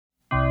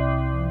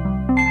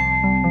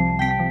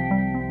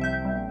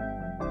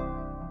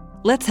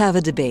Let's have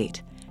a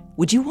debate.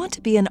 Would you want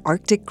to be an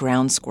Arctic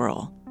ground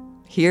squirrel?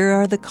 Here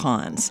are the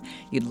cons.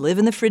 You'd live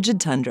in the frigid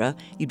tundra,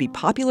 you'd be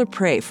popular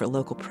prey for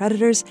local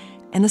predators,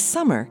 and the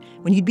summer,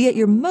 when you'd be at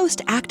your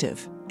most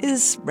active,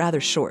 is rather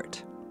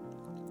short.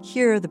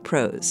 Here are the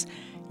pros.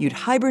 You'd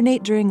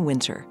hibernate during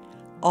winter,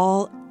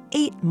 all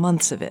 8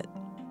 months of it.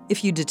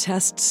 If you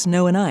detest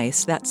snow and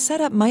ice, that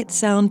setup might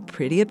sound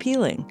pretty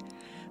appealing.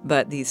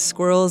 But these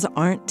squirrels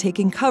aren't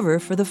taking cover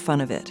for the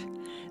fun of it.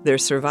 Their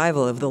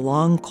survival of the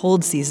long,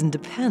 cold season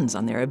depends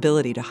on their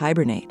ability to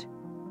hibernate.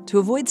 To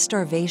avoid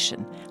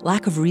starvation,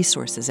 lack of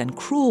resources, and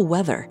cruel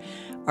weather,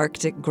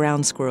 Arctic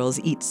ground squirrels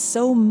eat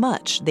so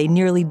much they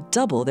nearly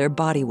double their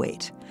body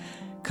weight.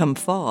 Come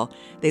fall,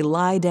 they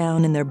lie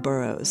down in their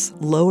burrows,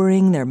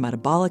 lowering their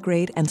metabolic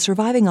rate and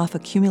surviving off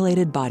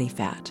accumulated body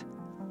fat.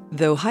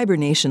 Though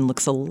hibernation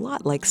looks a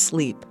lot like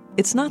sleep,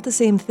 it's not the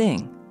same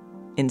thing.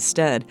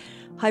 Instead,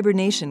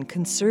 hibernation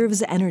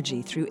conserves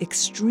energy through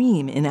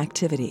extreme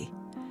inactivity.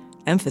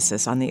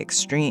 Emphasis on the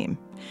extreme.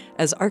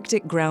 As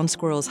Arctic ground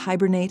squirrels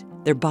hibernate,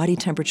 their body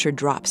temperature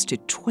drops to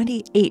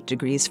 28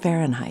 degrees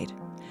Fahrenheit.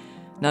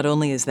 Not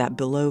only is that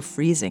below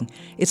freezing,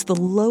 it's the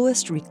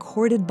lowest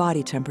recorded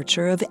body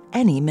temperature of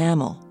any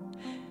mammal.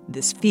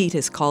 This feat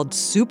is called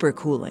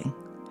supercooling.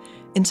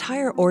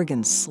 Entire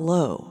organs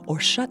slow or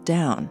shut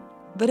down.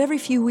 But every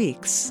few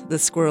weeks, the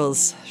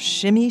squirrels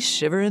shimmy,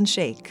 shiver, and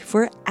shake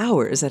for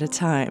hours at a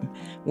time,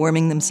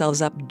 warming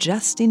themselves up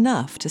just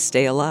enough to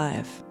stay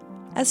alive.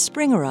 As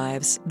spring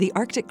arrives, the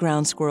Arctic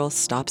ground squirrel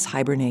stops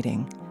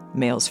hibernating.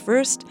 Males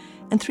first,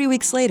 and 3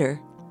 weeks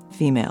later,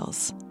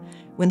 females.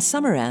 When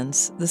summer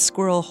ends, the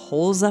squirrel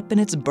holes up in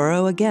its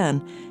burrow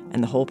again,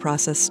 and the whole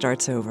process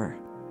starts over.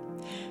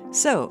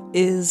 So,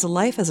 is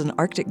life as an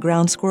Arctic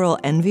ground squirrel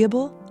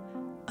enviable?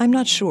 I'm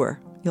not sure.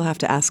 You'll have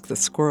to ask the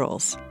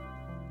squirrels.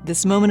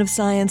 This moment of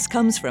science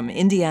comes from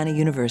Indiana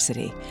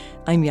University.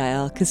 I'm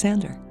Yael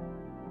Cassander.